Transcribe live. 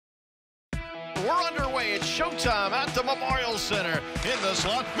We're underway. It's showtime at the Memorial Center. In the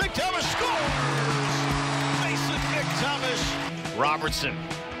slot, McTavish scores! Mason McTavish. Robertson.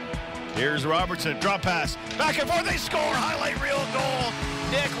 Here's Robertson. Drop pass. Back and forth. They score. Highlight reel goal.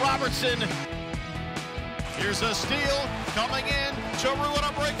 Nick Robertson. Here's a steal. Coming in. Charu on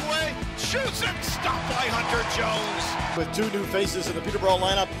a breakaway. Shoots it. Stopped by Hunter Jones. With two new faces in the Peterborough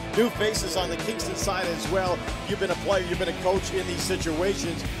lineup, new faces on the Kingston side as well. You've been a player, you've been a coach in these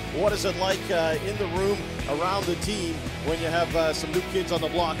situations. What is it like in the room around the team when you have some new kids on the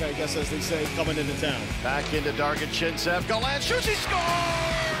block, I guess, as they say, coming into town? Back into Dargin Chinsev. Gallant shoots. He scores!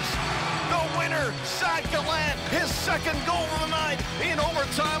 The winner, Zach Gallant, his second goal of the night in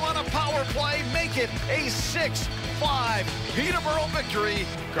overtime on a power play. Make it a 6-5 Peterborough victory.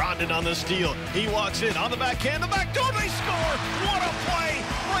 Grondin on the steal. He walks in on the backhand. The back door, they score! What a play!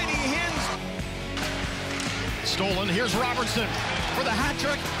 Brady Hins. Stolen. Here's Robertson for the hat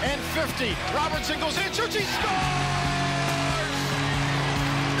trick and 50. Robertson goes in. Shoots. He scores!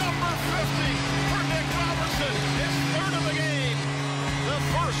 Number 50 for Nick Robertson. His third of the game. The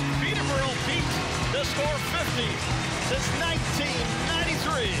first Peterborough beat to score 50 since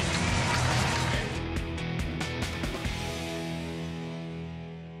 1993.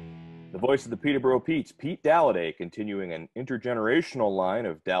 The voice of the Peterborough Petes, Pete Dalliday, continuing an intergenerational line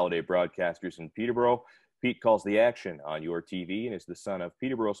of Dalliday broadcasters in Peterborough. Pete calls the action on your TV and is the son of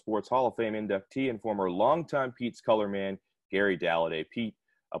Peterborough Sports Hall of Fame inductee and former longtime Pete's color man, Gary Dalliday. Pete,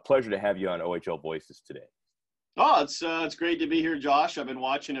 a pleasure to have you on OHL Voices today. Oh, it's great to be here, Josh. I've been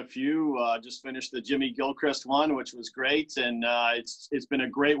watching a few. Just finished the Jimmy Gilchrist one, which was great, and it's been a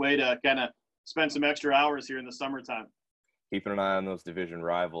great way to kind of spend some extra hours here in the summertime. Keeping an eye on those division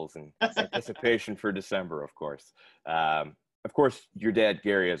rivals and anticipation for December, of course. Of course, your dad,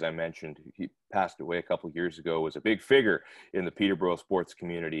 Gary, as I mentioned, he passed away a couple of years ago, was a big figure in the Peterborough sports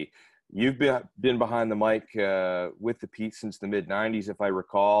community. You've been behind the mic with the Pete since the mid-'90s, if I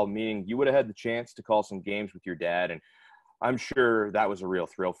recall, meaning you would have had the chance to call some games with your dad, and I'm sure that was a real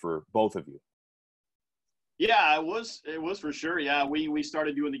thrill for both of you. Yeah, it was for sure. Yeah, we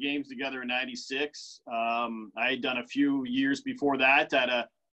started doing the games together in '96. I had done a few years before that at a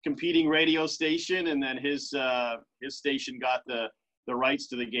competing radio station, and then his station got the rights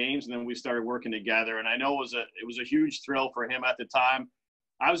to the games, and then we started working together. And I know it was a huge thrill for him at the time.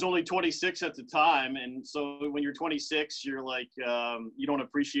 I was only 26 at the time, and so when you're 26, you're like you don't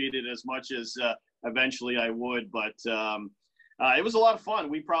appreciate it as much as eventually I would. But it was a lot of fun.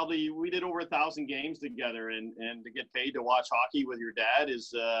 We did over 1,000 games together, and to get paid to watch hockey with your dad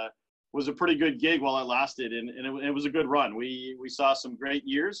was a pretty good gig while it lasted, and it was a good run. We saw some great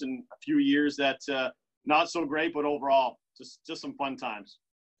years and a few years that not so great, but overall just some fun times.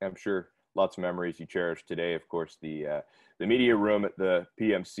 I'm sure lots of memories you cherish today. Of course, the media room at the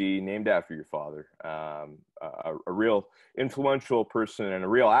PMC, named after your father, a real influential person and a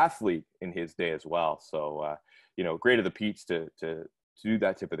real athlete in his day as well. So, great of the Petes to do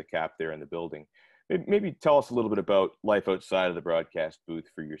that tip of the cap there in the building. Maybe tell us a little bit about life outside of the broadcast booth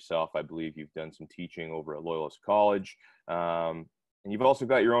for yourself. I believe you've done some teaching over at Loyalist College, and you've also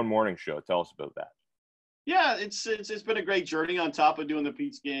got your own morning show. Tell us about that. Yeah, it's been a great journey on top of doing the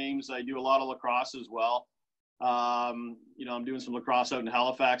Pete's games. I do a lot of lacrosse as well. I'm doing some lacrosse out in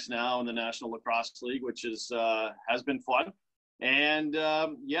Halifax now in the National Lacrosse League, which has been fun. And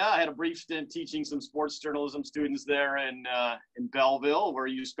I had a brief stint teaching some sports journalism students there in Belleville, where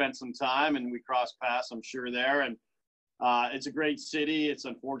you spent some time, and we crossed paths, I'm sure, there. And it's a great city. It's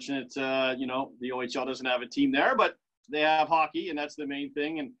unfortunate, the OHL doesn't have a team there, but they have hockey, and that's the main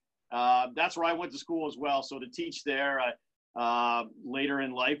thing. And that's where I went to school as well. So to teach there later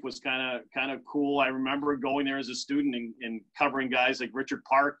in life was kind of cool. I remember going there as a student and covering guys like Richard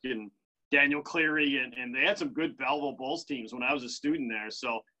Park and Daniel Cleary, and they had some good Belleville Bulls teams when I was a student there.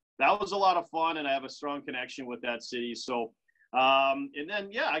 So that was a lot of fun, and I have a strong connection with that city. So, and then,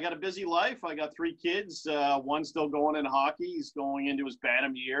 I got a busy life. I got 3 kids. One's still going in hockey. He's going into his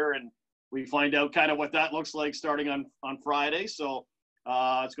Bantam year, and we find out kind of what that looks like starting on Friday. So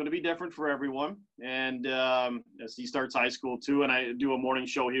it's going to be different for everyone. And as he starts high school too, and I do a morning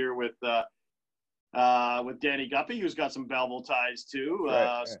show here with Danny Guppy, who's got some Belleville ties too.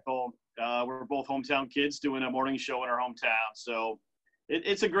 Right. So we're both hometown kids doing a morning show in our hometown. So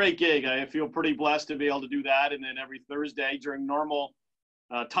it's a great gig. I feel pretty blessed to be able to do that. And then every Thursday during normal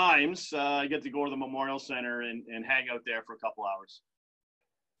times, I get to go to the Memorial Center and hang out there for a couple hours.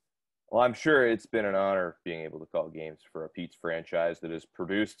 Well, I'm sure it's been an honor being able to call games for a Pete's franchise that has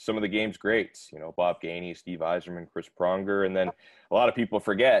produced some of the game's greats, Bob Gainey, Steve Yzerman, Chris Pronger, and then a lot of people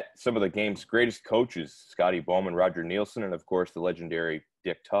forget some of the game's greatest coaches, Scotty Bowman, Roger Nielsen, and of course the legendary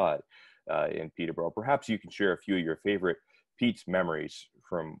Dick Todd. in Peterborough. Perhaps you can share a few of your favorite Pete's memories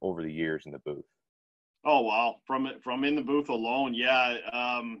from over the years in the booth. Oh, wow. From in the booth alone. Yeah.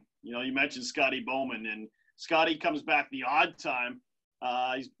 You mentioned Scotty Bowman, and Scotty comes back the odd time.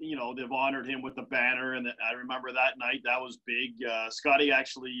 They've honored him with the banner, and I remember that night. That was big. Scotty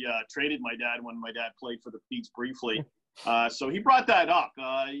actually traded my dad when my dad played for the Petes briefly. So he brought that up.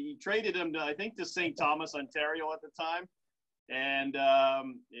 He traded him, to St. Thomas, Ontario at the time. And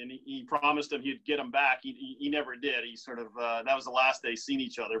he promised him he'd get him back. He never did. He sort of, that was the last they seen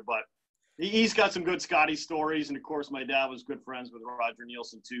each other. But he's got some good Scotty stories. And, of course, my dad was good friends with Roger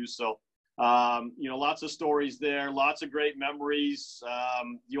Nielsen, too. So, lots of stories there, lots of great memories.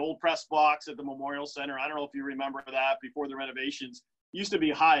 The old press box at the Memorial Center, I don't know if you remember that, before the renovations, used to be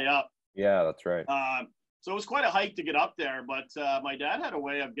high up. Yeah, that's right. So it was quite a hike to get up there, but my dad had a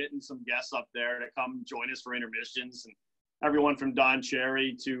way of getting some guests up there to come join us for intermissions, and everyone from Don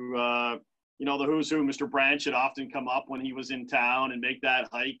Cherry to, the who's who. Mr. Branch had often come up when he was in town and make that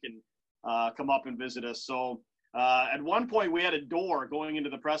hike and come up and visit us. So at one point, we had a door going into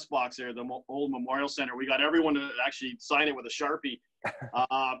the press box there, the old Memorial Center. We got everyone to actually sign it with a Sharpie.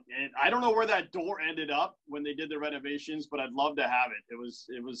 And I don't know where that door ended up when they did the renovations, but I'd love to have it. It was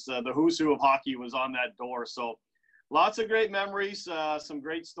the who's who of hockey was on that door. So lots of great memories, some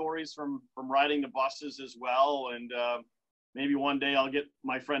great stories from riding the buses as well. And maybe one day I'll get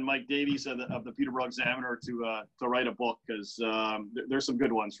my friend Mike Davies of the Peterborough Examiner to write a book, because there's some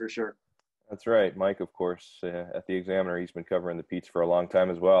good ones for sure. That's right. Mike, of course, at the Examiner, he's been covering the Petes for a long time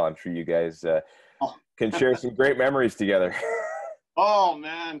as well. I'm sure you guys can share some great memories together. Oh,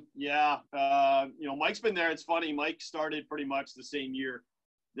 man. Yeah. Mike's been there. It's funny. Mike started pretty much the same year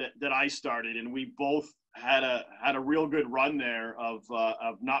that I started, and we both had a real good run there of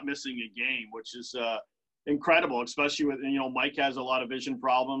not missing a game, which is incredible, especially with, Mike has a lot of vision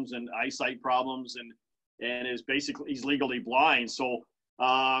problems and eyesight problems, and he's legally blind. So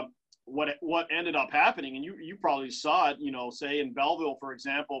what ended up happening, and you probably saw it, say in Belleville, for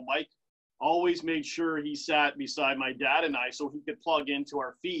example, Mike always made sure he sat beside my dad and I so he could plug into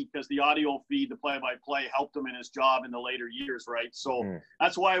our feed, because the audio feed, the play-by-play, helped him in his job in the later years, right? So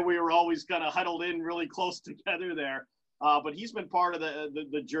that's why we were always kind of huddled in really close together there. But he's been part of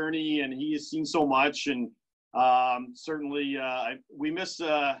the journey, and he has seen so much, and certainly we miss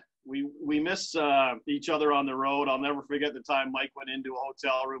each other on the road. I'll never forget the time Mike went into a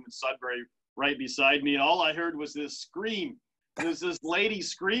hotel room in Sudbury right beside me, and all I heard was this scream. There's this lady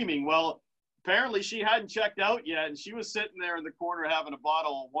screaming. Well, apparently she hadn't checked out yet, and she was sitting there in the corner having a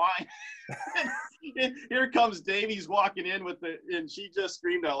bottle of wine. And here comes Davies walking in and she just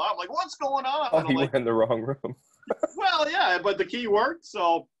screamed out loud. I'm like, what's going on? Oh, he went in the wrong room. Well, yeah, but the key worked.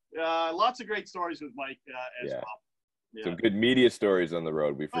 So lots of great stories with Mike as well. Yeah. Some good media stories on the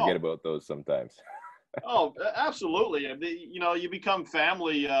road. We forget about those sometimes. Oh, absolutely. You become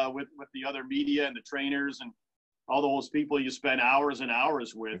family with the other media and the trainers and all those people you spend hours and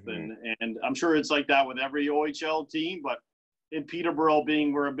hours with. Mm-hmm. And I'm sure it's like that with every OHL team, but in Peterborough,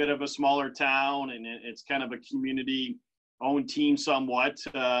 we're a bit of a smaller town, and it's kind of a community-owned team somewhat.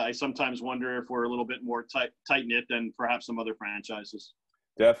 I sometimes wonder if we're a little bit more tight-knit than perhaps some other franchises.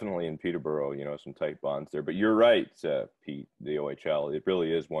 Definitely in Peterborough, some tight bonds there. But you're right, Pete, the OHL, it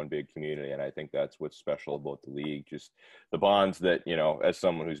really is one big community. And I think that's what's special about the league, just the bonds that, as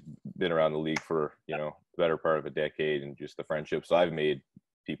someone who's been around the league for, the better part of a decade, and just the friendships I've made,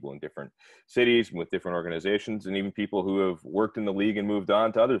 people in different cities with different organizations, and even people who have worked in the league and moved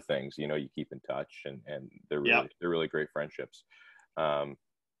on to other things, you keep in touch, and they're really great friendships.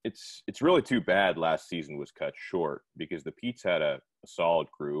 It's really too bad last season was cut short, because the Petes had a solid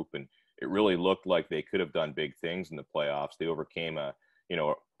group, and it really looked like they could have done big things in the playoffs. They overcame a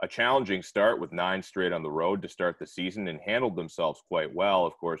challenging start with 9 straight on the road to start the season, and handled themselves quite well.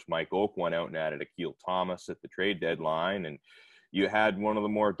 Of course, Mike Oak went out and added Akil Thomas at the trade deadline, and you had one of the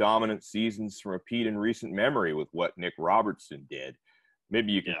more dominant seasons from a Pete in recent memory with what Nick Robertson did.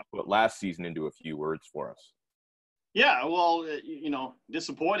 Maybe you can put last season into a few words for us. Yeah, well,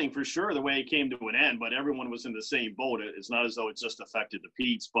 disappointing for sure the way it came to an end, but everyone was in the same boat. It's not as though it just affected the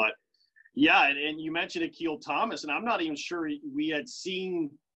Petes, but yeah, and you mentioned Akil Thomas, and I'm not even sure we had seen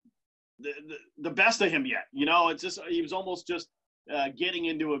the best of him yet. It's just, he was almost just getting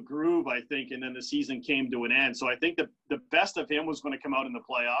into a groove, I think, and then the season came to an end. So I think the best of him was going to come out in the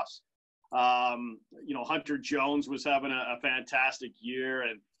playoffs. Hunter Jones was having a fantastic year,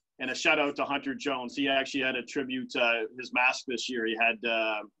 and a shout out to Hunter Jones. He actually had a tribute to his mask this year. He had,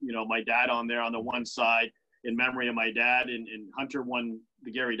 my dad on there on the one side in memory of my dad, and Hunter won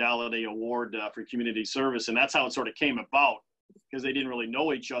the Gary Dalliday Award for community service. And that's how it sort of came about. because they didn't really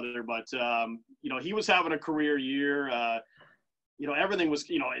know each other. But, he was having a career year. Everything was,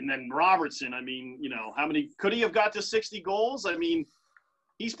 and then Robertson, I mean, how many – could he have got to 60 goals? I mean,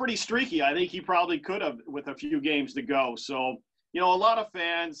 he's pretty streaky. I think he probably could have with a few games to go. So, a lot of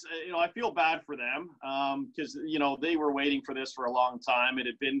fans, I feel bad for them because, they were waiting for this for a long time. It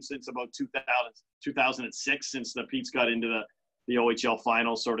had been since about 2006 since the Pete's got into the OHL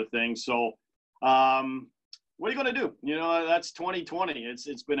final sort of thing. So, what are you going to do? That's 2020.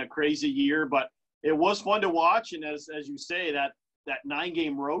 It's been a crazy year, but it was fun to watch. And as you say, that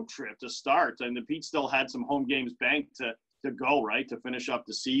 9-game road trip to start, and the Pete still had some home games banked to go, right, to finish up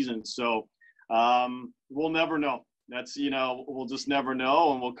the season. So we'll never know. That's, we'll just never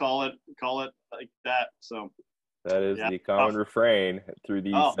know, and we'll call it like that. So that is the common refrain through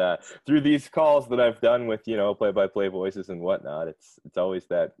these calls that I've done with, play-by-play voices and whatnot. It's always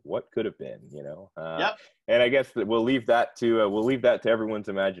that what could have been, And I guess that we'll leave that to everyone's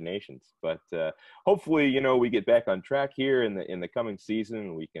imaginations. But hopefully, we get back on track here in the coming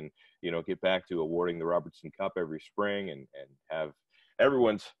season. We can, get back to awarding the Robertson Cup every spring and have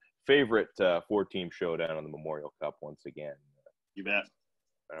everyone's favorite 4-team showdown on the Memorial Cup once again. You bet.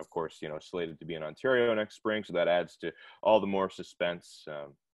 And of course, slated to be in Ontario next spring, so that adds to all the more suspense.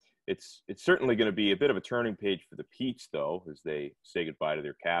 It's certainly going to be a bit of a turning page for the Petes, though, as they say goodbye to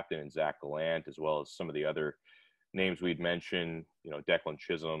their captain and Zach Gallant, as well as some of the other names we'd mentioned, Declan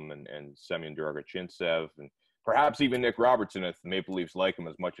Chisholm and Semyon Duragachintsev, and perhaps even Nick Robertson if the Maple Leafs like him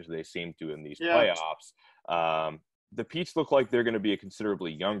as much as they seem to in these playoffs. The Petes look like they're going to be a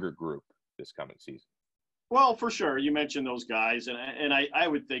considerably younger group this coming season. Well, for sure. You mentioned those guys, and I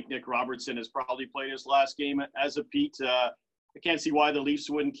would think Nick Robertson has probably played his last game as a Pete. I can't see why the Leafs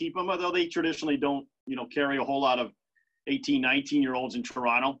wouldn't keep him, although they traditionally don't, carry a whole lot of 18, 19-year-olds in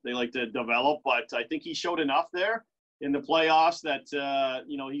Toronto. They like to develop, but I think he showed enough there in the playoffs that,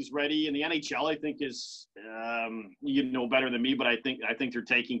 he's ready. In the NHL, I think is, better than me, but I think they're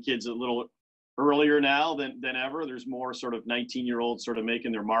taking kids a little earlier now than ever. There's more sort of 19-year-olds sort of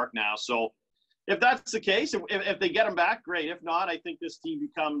making their mark now. So if that's the case, if they get him back, great. If not, I think this team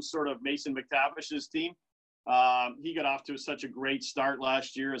becomes sort of Mason McTavish's team. He got off to such a great start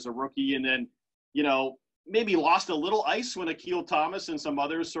last year as a rookie, and then, maybe lost a little ice when Akil Thomas and some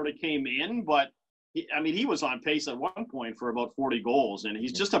others sort of came in, but he was on pace at one point for about 40 goals, and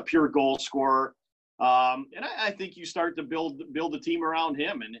he's just a pure goal scorer. And I think you start to build the team around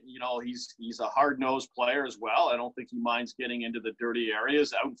him, and he's a hard-nosed player as well. I don't think he minds getting into the dirty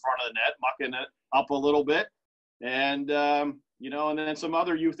areas out in front of the net, mucking it up a little bit, and and then some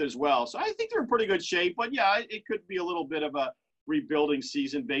other youth as well. So I think they're in pretty good shape. But yeah, it could be a little bit of a rebuilding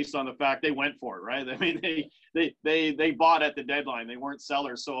season based on the fact they went for it, right? I mean, they bought at the deadline. They weren't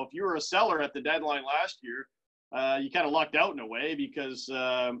sellers. So if you were a seller at the deadline last year, you kind of lucked out in a way because,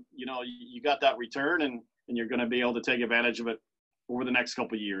 you got that return and you're going to be able to take advantage of it over the next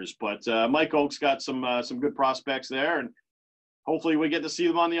couple of years. But Mike Oak's got some good prospects there, and hopefully we get to see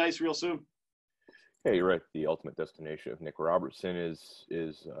them on the ice real soon. Yeah, you're right. The ultimate destination of Nick Robertson is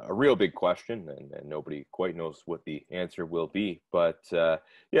a real big question, and nobody quite knows what the answer will be. But,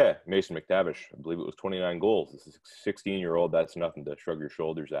 Mason McTavish, I believe it was 29 goals. This is a 16-year-old. That's nothing to shrug your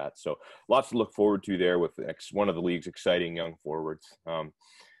shoulders at. So lots to look forward to there with one of the league's exciting young forwards.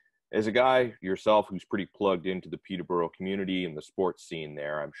 As a guy yourself who's pretty plugged into the Peterborough community and the sports scene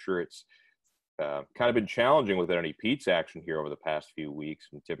there, I'm sure it's kind of been challenging without any Pete's action here over the past few weeks.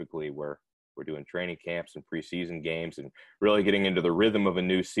 And typically we're doing training camps and preseason games and really getting into the rhythm of a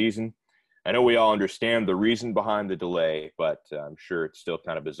new season. I know we all understand the reason behind the delay, but I'm sure it's still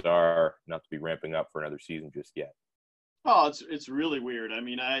kind of bizarre not to be ramping up for another season just yet. Oh, it's really weird. I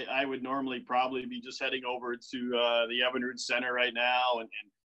mean, I would normally probably be just heading over to the Evinrude Center right now. And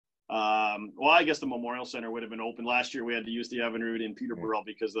I guess the Memorial Center would have been open. Last year we had to use the Evinrude in Peterborough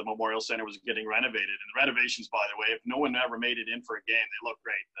because the Memorial Center was getting renovated. And the renovations, by the way, if no one ever made it in for a game, they look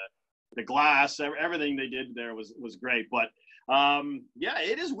great. The glass, everything they did there was great. But,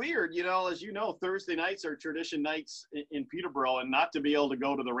 it is weird. As you know, Thursday nights are tradition nights in Peterborough, and not to be able to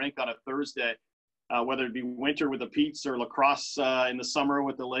go to the rink on a Thursday, whether it be winter with the Petes or lacrosse in the summer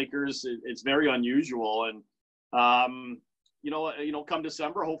with the Lakers, it's very unusual. And, come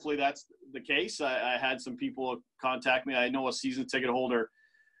December, hopefully that's the case. I had some people contact me. I know a season ticket holder.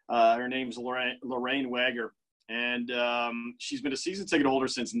 Her name's Lorraine Wager. And she's been a season ticket holder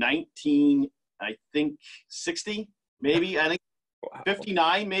since 1960, maybe. I think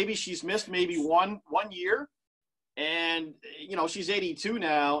 59, maybe. She's missed maybe one year. And, she's 82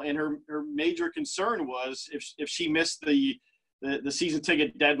 now. And her major concern was if she missed the season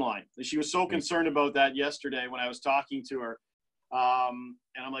ticket deadline. She was so concerned about that yesterday when I was talking to her.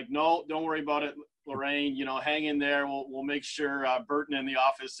 And I'm like, no, don't worry about it, Lorraine. You know, hang in there. We'll make sure. Burton in the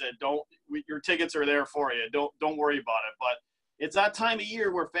office said, your tickets are there for you. Don't worry about it. But it's that time of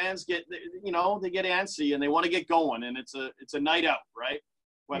year where fans get, you know, they get antsy and they want to get going, and it's a night out, right?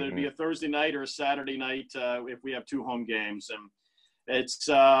 Whether it be a Thursday night or a Saturday night, if we have 2 home games. And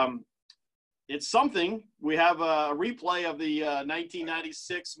it's something. We have a replay of the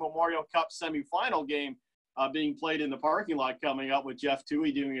 1996 Memorial Cup semifinal game being played in the parking lot coming up with Jeff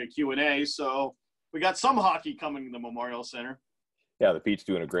Toohey doing a Q&A. So we got some hockey coming in the Memorial Center. Yeah, the Pete's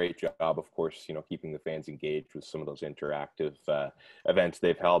doing a great job, of course, you know, keeping the fans engaged with some of those interactive events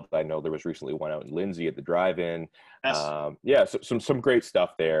they've held. I know there was recently one out in Lindsay at the drive-in. Yes. So some great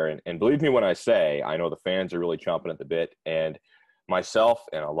stuff there. And believe me when I say, I know the fans are really chomping at the bit. And myself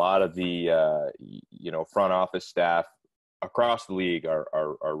and a lot of the, you know, front office staff across the league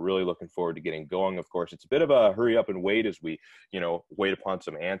are really looking forward to getting going. Of course, it's a bit of a hurry up and wait as we, you know, wait upon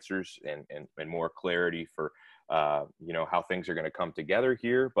some answers and more clarity for, you know, how things are going to come together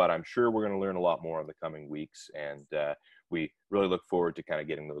here. But I'm sure we're going to learn a lot more in the coming weeks. And we really look forward to kind of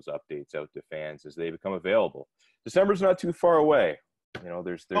getting those updates out to fans as they become available. December's not too far away. You know,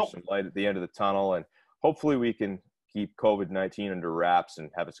 there's some light at the end of the tunnel, and hopefully we can keep COVID-19 under wraps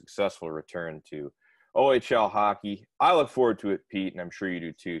and have a successful return to OHL hockey. I look forward to it, Pete, and I'm sure you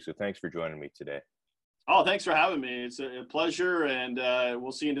do too. So thanks for joining me today. Oh, thanks for having me. It's a pleasure, and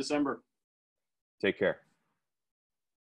we'll see you in December. Take care.